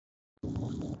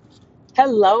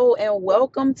Hello and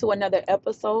welcome to another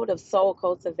episode of Soul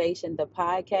Cultivation, the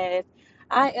podcast.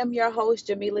 I am your host,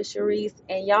 Jamila Sharice,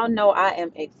 and y'all know I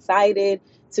am excited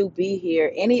to be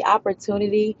here. Any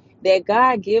opportunity that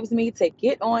God gives me to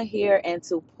get on here and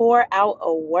to pour out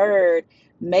a word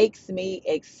makes me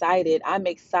excited. I'm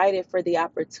excited for the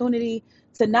opportunity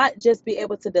to not just be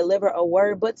able to deliver a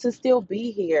word, but to still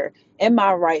be here in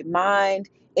my right mind,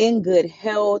 in good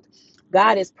health.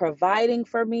 God is providing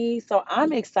for me. So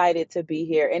I'm excited to be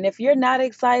here. And if you're not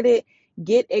excited,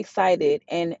 get excited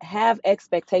and have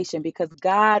expectation because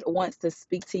God wants to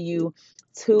speak to you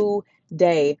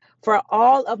today. For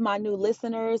all of my new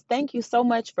listeners, thank you so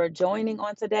much for joining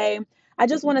on today. I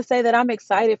just want to say that I'm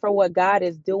excited for what God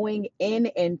is doing in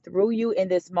and through you in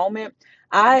this moment.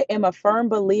 I am a firm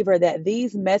believer that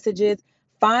these messages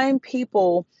find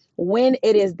people when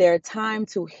it is their time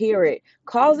to hear it,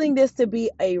 causing this to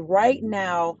be a right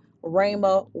now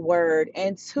Rhema word.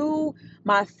 And to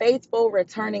my faithful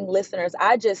returning listeners,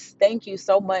 I just thank you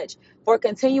so much for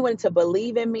continuing to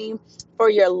believe in me, for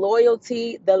your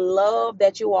loyalty, the love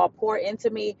that you all pour into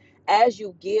me as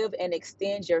you give and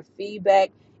extend your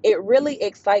feedback. It really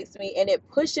excites me and it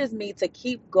pushes me to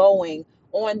keep going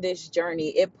on this journey.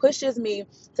 It pushes me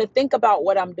to think about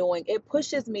what I'm doing. It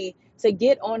pushes me to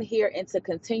get on here and to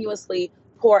continuously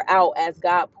pour out as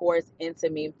God pours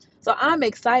into me. So I'm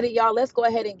excited, y'all. Let's go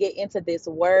ahead and get into this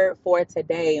word for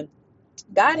today.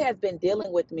 God has been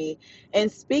dealing with me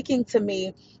and speaking to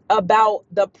me about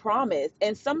the promise.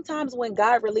 And sometimes when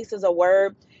God releases a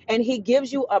word and he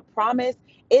gives you a promise,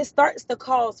 it starts to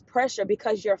cause pressure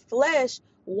because your flesh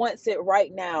wants it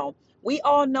right now. We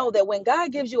all know that when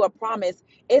God gives you a promise,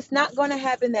 it's not going to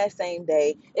happen that same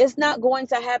day. It's not going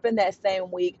to happen that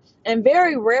same week. And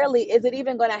very rarely is it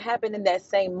even going to happen in that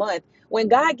same month. When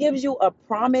God gives you a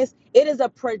promise, it is a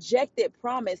projected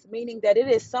promise, meaning that it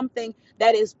is something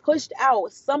that is pushed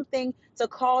out, something to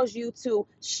cause you to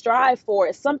strive for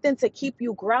it, something to keep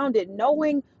you grounded,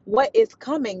 knowing what is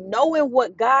coming, knowing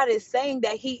what God is saying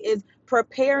that he is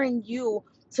preparing you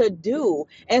to do.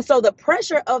 And so the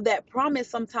pressure of that promise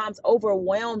sometimes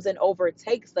overwhelms and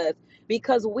overtakes us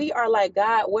because we are like,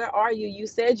 God, where are you? You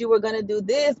said you were going to do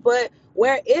this, but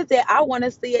where is it? I want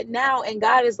to see it now. And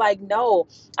God is like, no,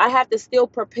 I have to still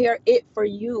prepare it for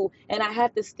you, and I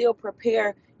have to still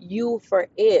prepare you for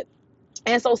it.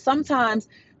 And so sometimes,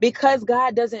 because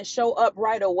God doesn't show up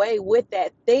right away with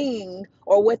that thing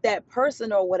or with that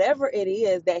person or whatever it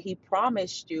is that he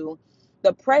promised you,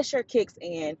 the pressure kicks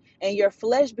in and your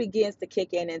flesh begins to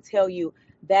kick in and tell you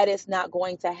that it's not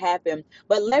going to happen.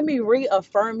 But let me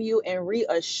reaffirm you and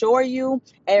reassure you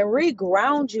and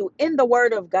reground you in the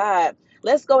word of God.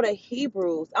 Let's go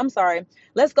to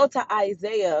let's go to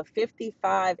Isaiah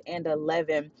 55 and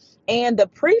 11. And the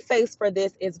preface for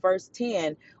this is verse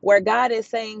 10, where God is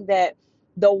saying that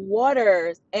the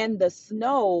waters and the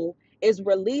snow is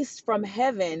released from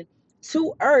heaven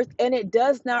to earth and it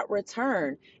does not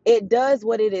return. It does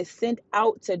what it is sent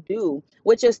out to do,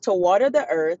 which is to water the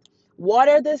earth,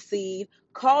 water the seed,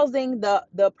 causing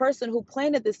the person who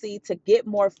planted the seed to get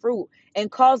more fruit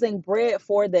and causing bread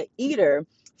for the eater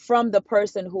from the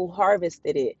person who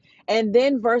harvested it. And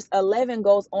then verse 11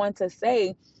 goes on to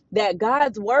say that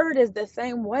God's word is the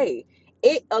same way.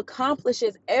 It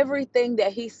accomplishes everything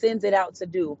that he sends it out to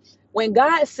do. When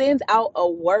God sends out a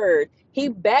word, he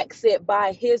backs it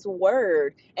by his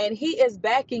word, and he is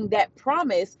backing that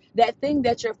promise, that thing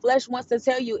that your flesh wants to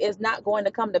tell you is not going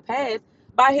to come to pass,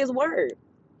 by his word.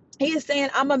 He is saying,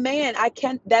 I'm a man, I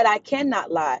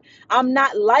cannot lie. I'm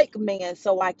not like man,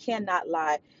 so I cannot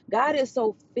lie. God is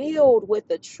so filled with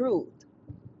the truth.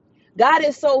 God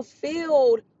is so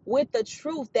filled with the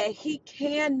truth that he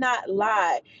cannot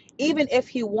lie, even if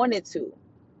he wanted to,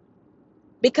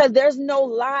 because there's no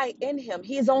lie in him.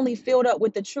 He's only filled up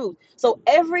with the truth. So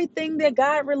everything that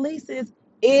God releases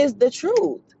is the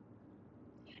truth.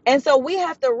 And so we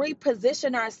have to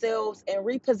reposition ourselves and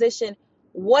reposition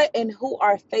what and who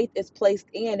our faith is placed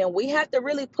in. And we have to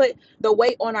really put the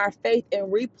weight on our faith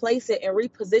and replace it and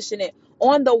reposition it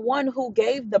on the one who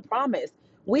gave the promise.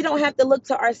 We don't have to look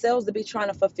to ourselves to be trying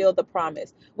to fulfill the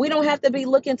promise. We don't have to be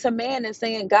looking to man and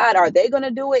saying, God, are they going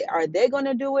to do it? Are they going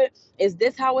to do it? Is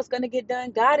this how it's going to get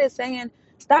done? God is saying,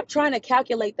 stop trying to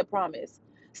calculate the promise.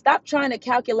 Stop trying to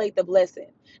calculate the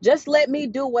blessing. Just let me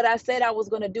do what I said I was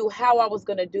going to do, how I was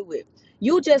going to do it.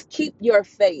 You just keep your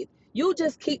faith. You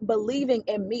just keep believing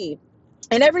in me.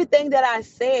 And everything that I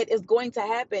said is going to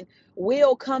happen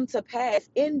will come to pass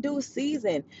in due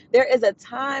season. There is a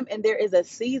time and there is a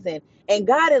season, and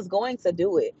God is going to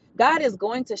do it. God is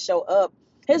going to show up.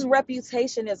 His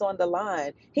reputation is on the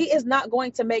line. He is not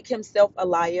going to make himself a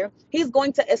liar. He's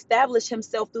going to establish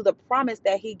himself through the promise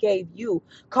that he gave you,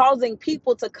 causing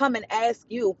people to come and ask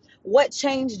you, what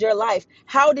changed your life?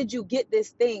 How did you get this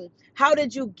thing? How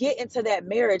did you get into that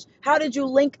marriage? How did you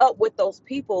link up with those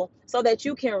people so that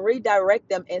you can redirect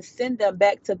them and send them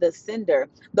back to the sender,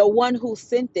 the one who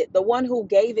sent it, the one who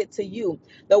gave it to you,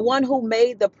 the one who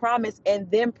made the promise and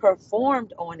then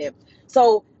performed on it?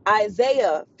 So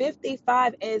Isaiah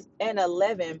 55 and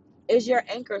 11 is your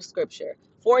anchor scripture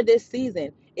for this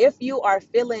season. If you are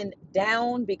feeling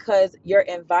down because your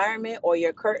environment or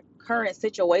your current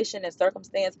situation and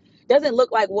circumstance doesn't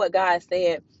look like what God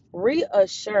said,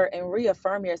 reassure and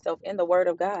reaffirm yourself in the word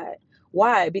of God.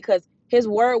 Why? Because his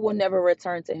word will never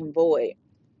return to him void.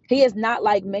 He is not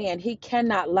like man. He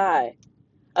cannot lie.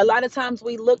 A lot of times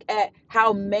we look at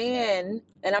how man,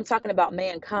 and I'm talking about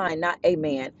mankind, not a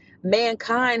man,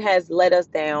 mankind has let us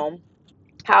down,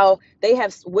 how they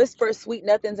have whispered sweet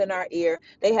nothings in our ear.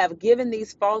 They have given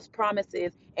these false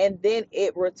promises and then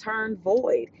it returned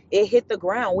void. It hit the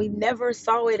ground. We never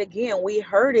saw it again. We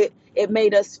heard it. It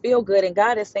made us feel good. And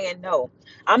God is saying, no,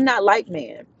 I'm not like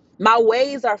man. My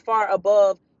ways are far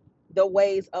above the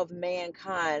ways of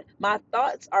mankind. My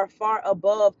thoughts are far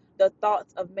above the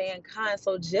thoughts of mankind.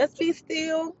 So just be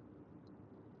still.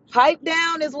 Pipe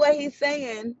down is what he's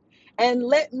saying. And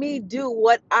let me do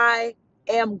what I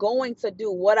am going to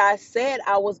do, what I said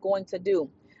I was going to do.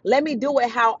 Let me do it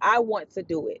how I want to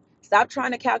do it. Stop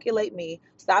trying to calculate me.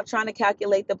 Stop trying to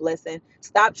calculate the blessing.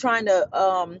 Stop trying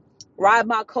to ride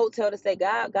my coattail to say,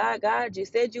 God, you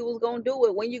said you was gonna do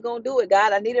it. When you gonna do it?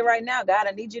 God, I need it right now. God,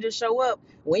 I need you to show up.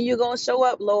 When you gonna show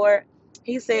up, Lord?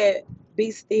 He said,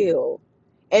 be still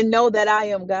and know that I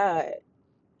am God.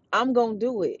 I'm gonna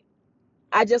do it.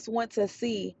 I just want to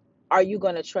see, are you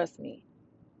going to trust me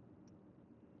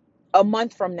a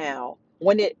month from now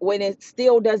when it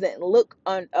still doesn't look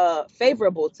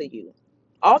favorable to you?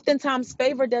 Oftentimes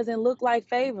favor doesn't look like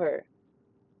favor.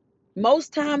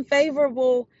 Most time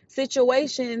favorable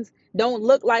situations don't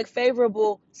look like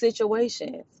favorable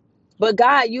situations. But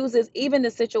God uses even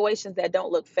the situations that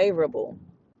don't look favorable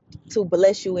to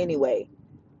bless you anyway.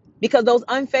 Because those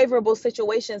unfavorable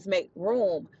situations make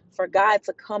room for God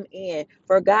to come in,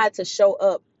 for God to show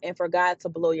up, and for God to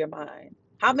blow your mind.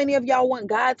 How many of y'all want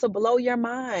God to blow your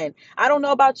mind? I don't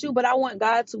know about you, but I want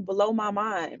God to blow my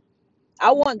mind.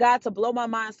 I want God to blow my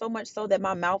mind so much so that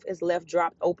my mouth is left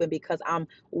dropped open because I'm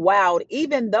wowed.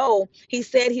 Even though he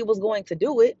said he was going to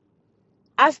do it,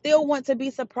 I still want to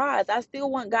be surprised. I still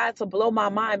want God to blow my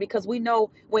mind because we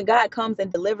know when God comes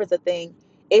and delivers a thing,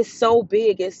 it's so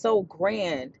big, it's so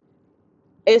grand,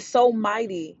 it's so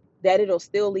mighty that it'll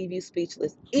still leave you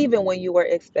speechless, even when you were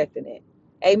expecting it.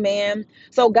 Amen.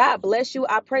 So God bless you.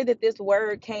 I pray that this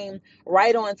word came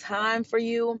right on time for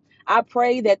you. I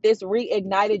pray that this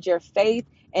reignited your faith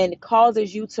and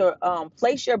causes you to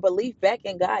place your belief back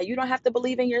in God. You don't have to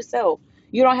believe in yourself.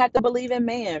 You don't have to believe in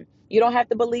man. You don't have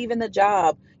to believe in the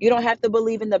job. You don't have to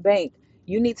believe in the bank.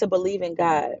 You need to believe in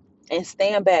God and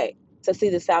stand back to see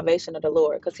the salvation of the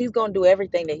Lord because he's going to do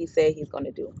everything that he said he's going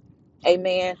to do.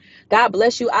 Amen. God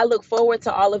bless you. I look forward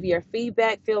to all of your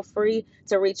feedback. Feel free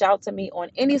to reach out to me on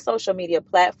any social media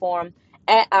platform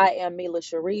at I am Mila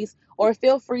Sharice, or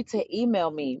feel free to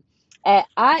email me at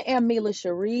I am Mila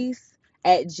Sharice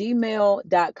at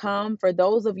gmail.com. For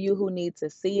those of you who need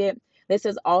to see it, this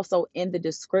is also in the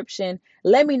description.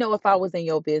 Let me know if I was in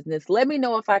your business. Let me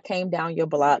know if I came down your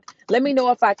block. Let me know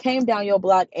if I came down your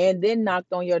block and then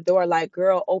knocked on your door like,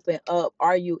 girl, open up.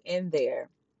 Are you in there?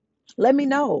 Let me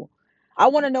know. I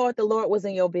want to know if the Lord was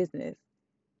in your business.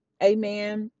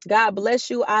 Amen. God bless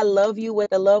you. I love you with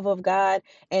the love of God.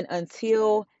 And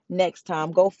until next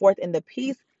time, go forth in the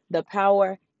peace, the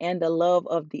power, and the love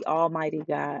of the Almighty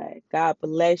God. God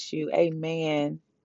bless you. Amen.